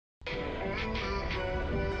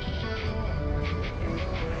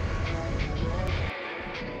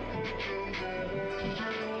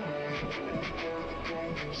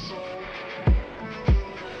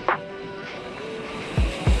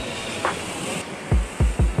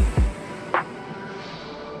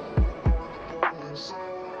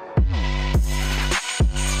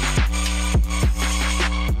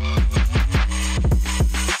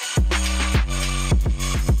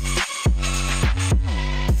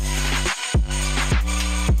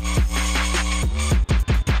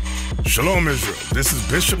Shalom Israel, this is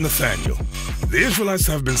Bishop Nathaniel. The Israelites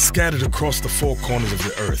have been scattered across the four corners of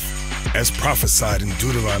the earth, as prophesied in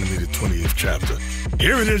Deuteronomy, the 20th chapter.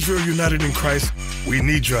 Here in Israel United in Christ, we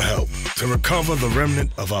need your help to recover the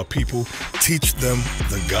remnant of our people, teach them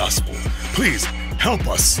the gospel. Please help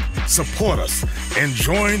us, support us, and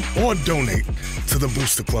join or donate to the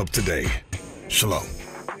Booster Club today. Shalom.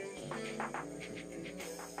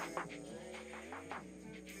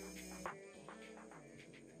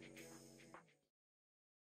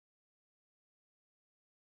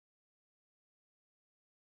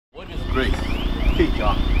 What is grace? Teach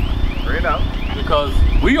y'all. Bring it out. Because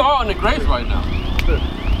we are on the grace right now.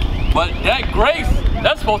 But that grace,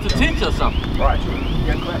 that's supposed to teach us something. Right.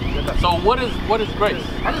 So what is grace?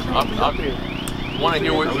 I want to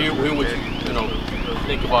hear what you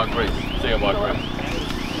think about grace. Say about grace.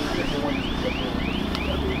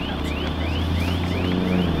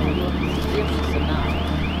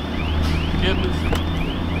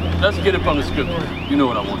 Forgiveness. Let's get it from the scripture. You know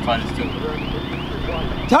what I want. Titus 2.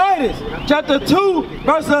 Titus chapter 2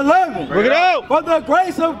 verse 11. Bring it out. For the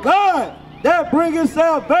grace of God that bringeth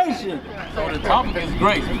salvation. So the topic is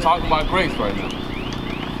grace. We're talking about grace right now.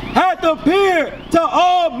 Hath appeared to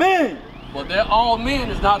all men. Well, that all men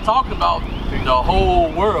is not talking about the whole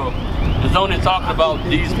world. It's only talking about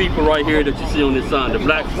these people right here that you see on this sign, the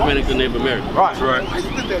blacks, Hispanics, and Native Americans. Right. Right.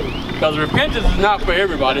 Because repentance is not for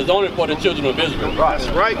everybody. It's only for the children of Israel. Right.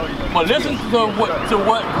 Right. But listen to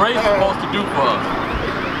what grace is supposed to do for us.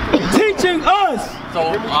 Teaching us. So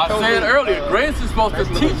I said earlier, grace is supposed to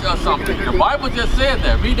teach us something. The Bible just said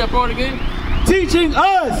that. Read that part again. Teaching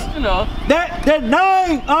us, that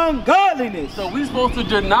denying ungodliness. So we're supposed to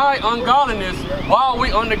deny ungodliness while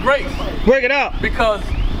we're under grace. Break it out. Because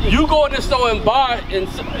you go in the store and buy,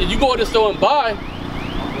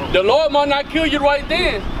 the Lord might not kill you right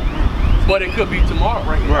then, but it could be tomorrow.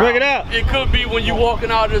 Right. Break it out. It could be when you're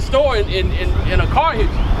walking out of the store and a car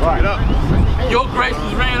hits you. Right. Your grace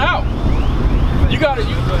has ran out. You gotta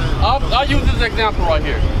use, I'll use this example right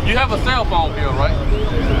here. You have a cell phone bill, right?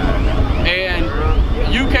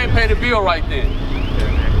 And you can't pay the bill right then.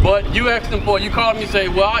 But you ask them for it, you call them and say,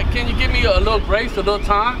 well, can you give me a little grace, a little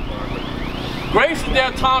time? Grace is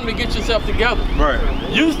that time to get yourself together. Right.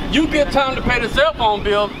 You get time to pay the cell phone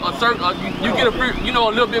bill, you get a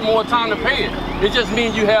little bit more time to pay it. It just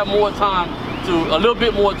means you have more time a little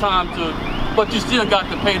bit more time to, but you still got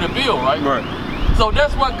to pay the bill, right? Right. So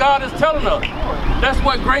that's what God is telling us. That's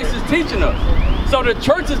what grace is teaching us. So the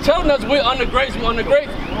church is telling us we're under grace, we're under grace.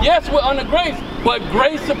 Yes, we're under grace, but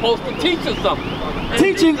grace is supposed to teach us something.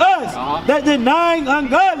 Teaching us that denying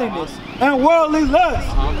ungodliness and worldly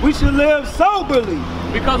lust, we should live soberly.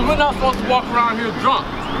 Because we're not supposed to walk around here drunk.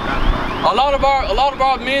 A lot of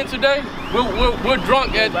our men today, we're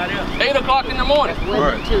drunk at 8 o'clock in the morning.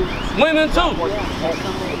 Women too.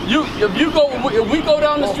 If we go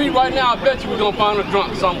down the street right now, I bet you we're gonna find a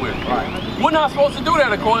drunk somewhere. We're not supposed to do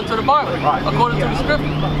that according to the Bible, according to the scripture.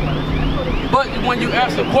 But when you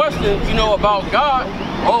ask a question, about God,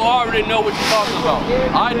 I already know what you're talking about.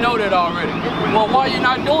 I know that already. Well, why are you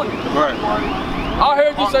not doing it? Right. I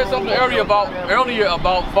heard you say something earlier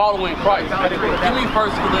about following Christ. Give me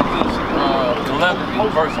 1 Corinthians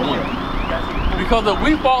 11, verse 1. Because if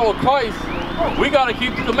we follow Christ, we got to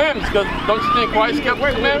keep the commandments. Because don't you think Christ kept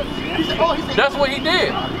the commandments? That's what he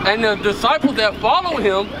did. And the disciples that follow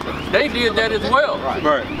him, they did that as well.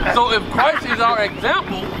 Right. So if Christ is our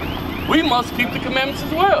example, we must keep the commandments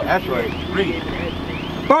as well. That's right. Read.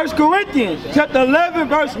 1 Corinthians chapter 11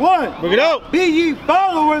 verse 1. Bring it out. Be ye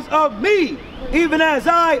followers of me, even as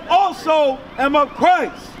I also am of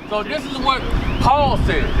Christ. So this is what Paul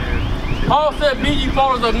said. Paul said, be ye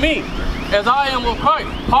followers of me, as I am of Christ.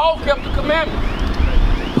 Paul kept the commandments.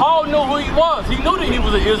 Paul knew who he was. He knew that he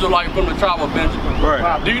was an Israelite from the tribe of Benjamin.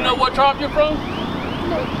 Right. Do you know what tribe you're from?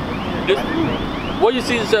 Where you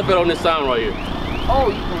see yourself at on this sign right here? Oh,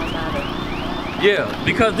 you going down there? Yeah,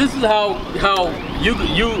 because this is how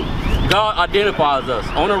God identifies us.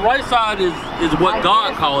 On the right side is what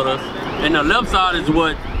God called us, and the left side is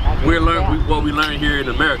what we learn here in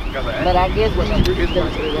America. But I guess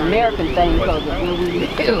the American thing, because when we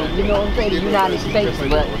live, you know what I'm saying, the United States,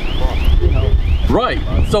 but Right.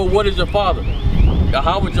 So what is your father?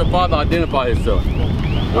 How would your father identify himself?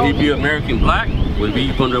 Would he be American black? Would he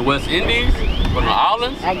be from the West Indies? From the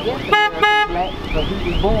islands? I guess American black, but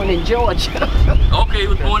he was born in Georgia. Okay, he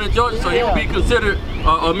was born in Georgia, so he would be considered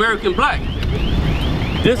American black.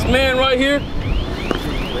 This man right here,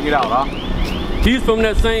 bring it out, huh? He's from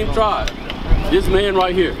that same tribe. This man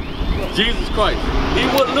right here, Jesus Christ. He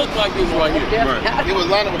wouldn't look like this right here. Right. He was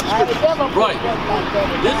lining with the scriptures. Right.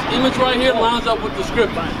 This image right here lines up with the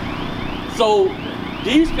scriptures. So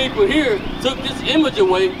these people here took this image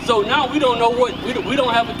away, so now we don't know what, we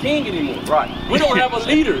don't have a king anymore. Right. We don't have a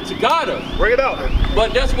leader to guide us. Bring it out.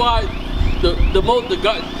 But that's why the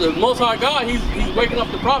Most High God, he's waking up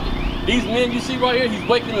the prophet. These men you see right here, he's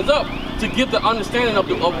waking us up to give the understanding of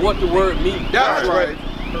what the word means. That's right.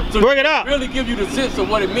 To Bring it out. really give you the sense of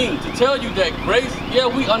what it means. To tell you that grace, yeah,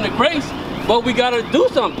 we under grace, but we gotta do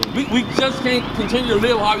something. We just can't continue to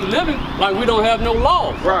live how we're living like we don't have no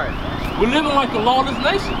laws. Right. We're living like a lawless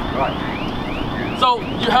nation. Right. So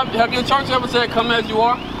have your church ever said, "Come as you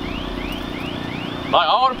are"? Like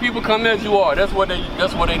all the people come as you are. That's what they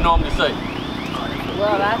normally say.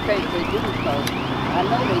 Well, I think they do because I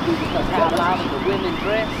know they do because how a lot of the women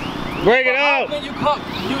dress. Bring it How out. can you come?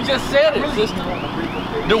 You just said it, sister.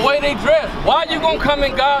 The way they dress. Why you gonna come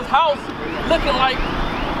in God's house looking like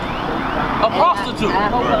a prostitute? I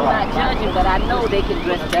hope I'm not judging, but I know they can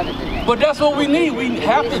dress better than that. But that's what we need. We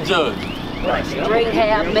have to judge. Straight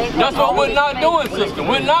hair, makeup. That's what we're always not make doing, women sister.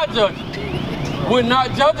 We're not judging. We're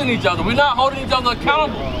not judging each other. We're not holding each other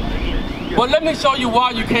accountable. But let me show you why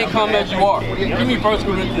you can't come as you are. Give me 1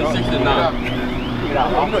 Corinthians 6 and 9.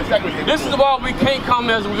 This is why we can't come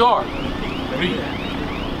as we are. Read.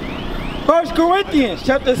 1 Corinthians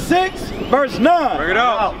chapter 6, verse 9. Bring it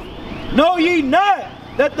out. Know ye not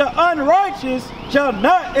that the unrighteous shall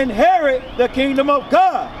not inherit the kingdom of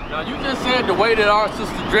God? Now you just said the way that our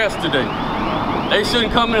sister dressed today. They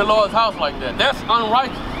shouldn't come in the Lord's house like that. That's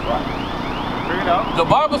unrighteous. Bring it out. The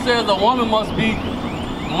Bible says a woman must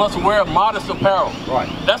wear modest apparel. Right.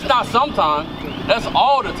 That's not sometimes. That's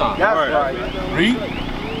all the time. That's right.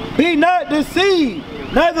 Read. Be not deceived,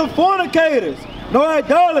 neither fornicators, nor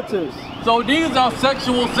idolaters. So these are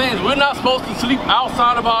sexual sins. We're not supposed to sleep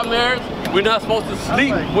outside of our marriage. We're not supposed to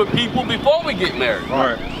sleep with people before we get married.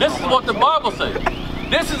 Right. This is what the Bible says.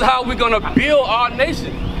 This is how we're gonna build our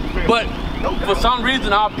nation. But for some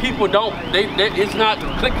reason our people don't, it's not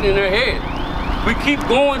clicking in their head. We keep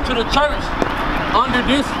going to the church under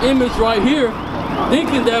this image right here,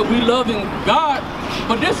 thinking that we loving God,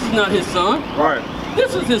 but this is not his son. Right.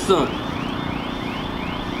 This is his son.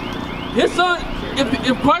 His son,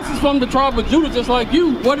 if Christ is from the tribe of Judah just like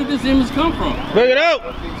you, where did this image come from? Bring it out.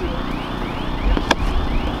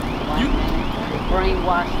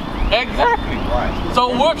 brainwashed. Exactly. Right. So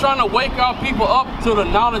we're trying to wake our people up to the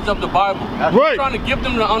knowledge of the Bible. We're trying to give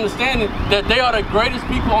them the understanding that they are the greatest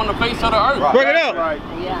people on the face of the earth. Right. Bring it out. Right.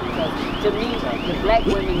 Yeah, because to me, the black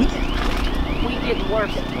women, we getting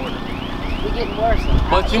worse. We're getting worse.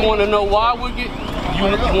 But you want to know why we get? You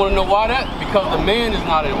want to know why that? Because the man is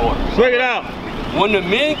not in order. Bring it out. When the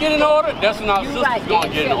men get in order, that's when our sisters going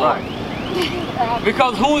to get in order.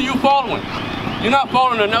 Because who are you following? You're not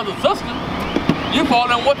following another sister. You're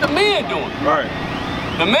following what the man doing. Right.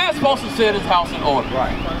 The man's supposed to set his house in order.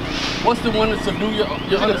 Right. What's the one that subdue your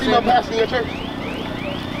Female understanding? pastor in your church?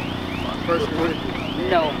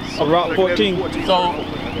 No, Route 14. So,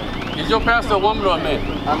 is your pastor a woman or a man?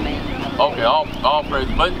 a man. Okay, all praise.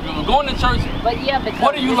 But going to church, But yeah, because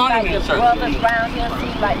What are you it's learning like in the church? brothers around here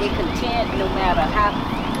seem like they content no matter how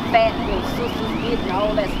fat your sisters get and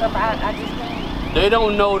all that stuff. I just can't. they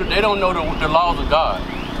don't know the laws of God.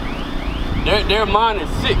 Their mind is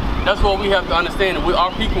sick. That's what we have to understand.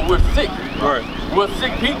 Our people, we're sick. Right. We're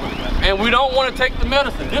sick people. And we don't want to take the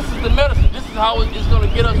medicine. This is the medicine. This is how it's going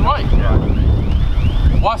to get us right.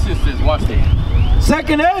 Watch this, sis. Watch this.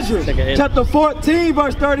 Second Ezra, chapter 14,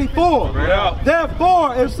 verse 34. Bring it out.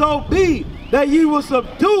 Therefore, if so be that ye will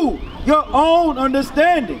subdue your own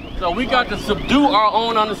understanding. So we got to subdue our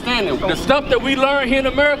own understanding. The stuff that we learn here in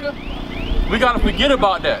America, we got to forget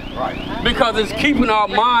about that. Right. Because it's keeping our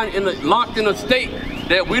mind locked in a state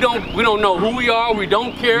that we don't know who we are. We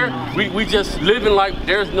don't care. We just living like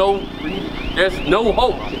there's no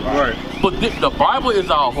hope. Right. But the Bible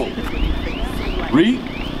is our hope. Read.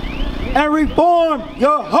 And reform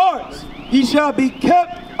your hearts, ye shall be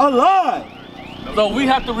kept alive. So we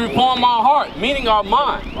have to reform our heart, meaning our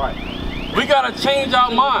mind. Right. We got to change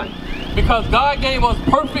our mind because God gave us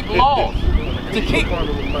perfect laws to keep.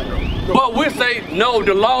 But we say, no,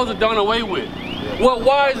 the laws are done away with. Well,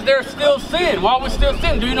 why is there still sin? Why are we still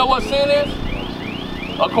sin? Do you know what sin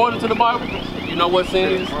is? According to the Bible, you know what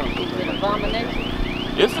sin is? It's an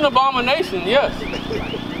abomination. It's an abomination, yes.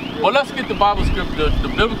 Well, let's get the Bible scripture, the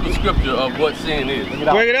biblical scripture of what sin is.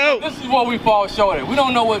 Bring it out. This is what we fall short at. We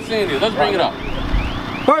don't know what sin is. Let's bring it up.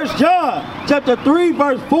 1 John, chapter 3,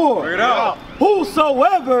 verse 4. Bring it out.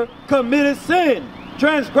 Whosoever committeth sin,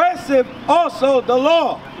 transgressive also the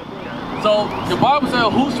law. So the Bible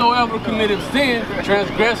says, whosoever committed sin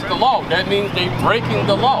transgressed the law. That means they breaking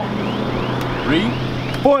the law. Read.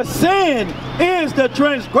 For sin is the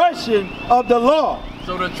transgression of the law.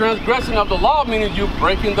 So the transgression of the law means you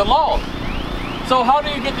breaking the law. So how do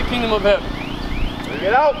you get the kingdom of heaven?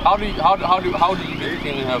 Get out. How do you get the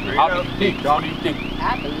kingdom of heaven? How do you think?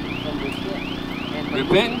 I believe in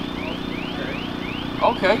Repenting?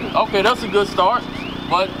 Okay, that's a good start.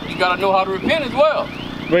 But you gotta know how to repent as well.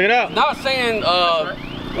 Bring it out. Not saying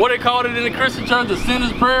what they called it in the Christian church, the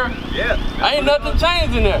sinner's prayer. Yeah. Ain't nothing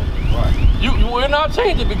changed in there. Right. We're not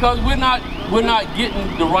changing because we're not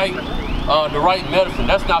getting the right medicine.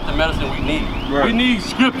 That's not the medicine we need. Right. We need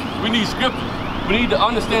scriptures. We need scriptures. We need the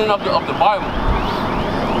understanding of the Bible.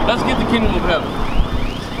 Let's get the kingdom of heaven.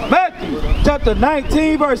 Matthew chapter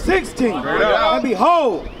 19, verse 16. And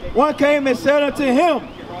behold, one came and said unto him,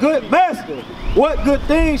 Good master, what good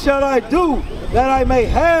thing shall I do that I may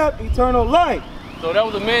have eternal life? So that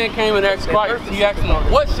was a man came and asked Christ. He asked him,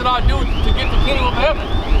 what should I do to get the kingdom of heaven?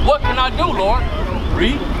 What can I do, Lord?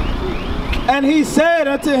 Read. And he said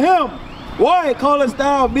unto him, Why callest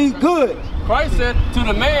thou me good? Christ said to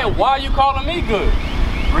the man, why are you calling me good?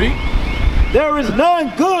 Read. There is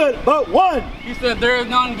none good but one. He said there is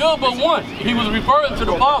none good but one. He was referring to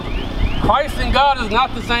the Father. Christ and God is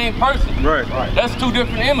not the same person. Right. That's two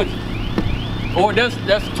different images. Or that's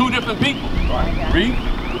two different people. Right. Read.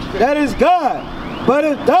 That is God. But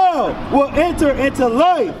if thou wilt enter into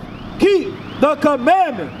life, keep the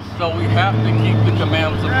commandments. So we have to keep the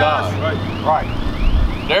commandments of God. Right.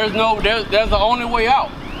 There's the only way out.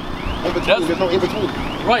 There's no in between.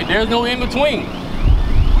 Right, there's no in between.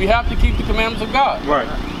 We have to keep the commandments of God. Right.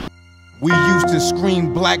 We used to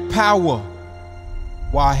scream black power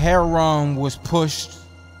while heroin was pushed.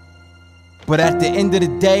 But at the end of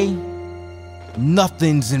the day,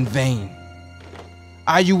 nothing's in vain.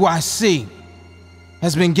 IUIC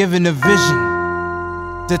has been given a vision.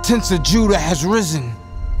 The tents of Judah has risen.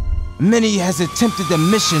 Many has attempted the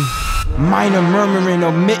mission. Minor murmuring,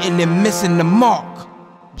 omitting, and missing the mark.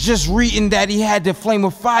 Just reading that he had the flame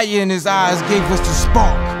of fire in his eyes gave us the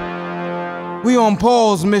spark. We on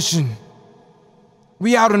Paul's mission.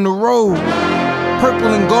 We out on the road, purple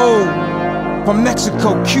and gold. From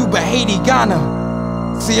Mexico, Cuba, Haiti,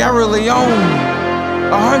 Ghana, Sierra Leone.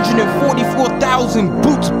 144,000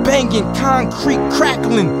 boots banging, concrete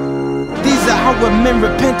crackling. These are how men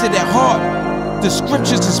repented at heart. The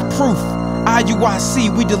scriptures is proof. IUIC,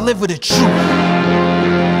 we deliver the truth.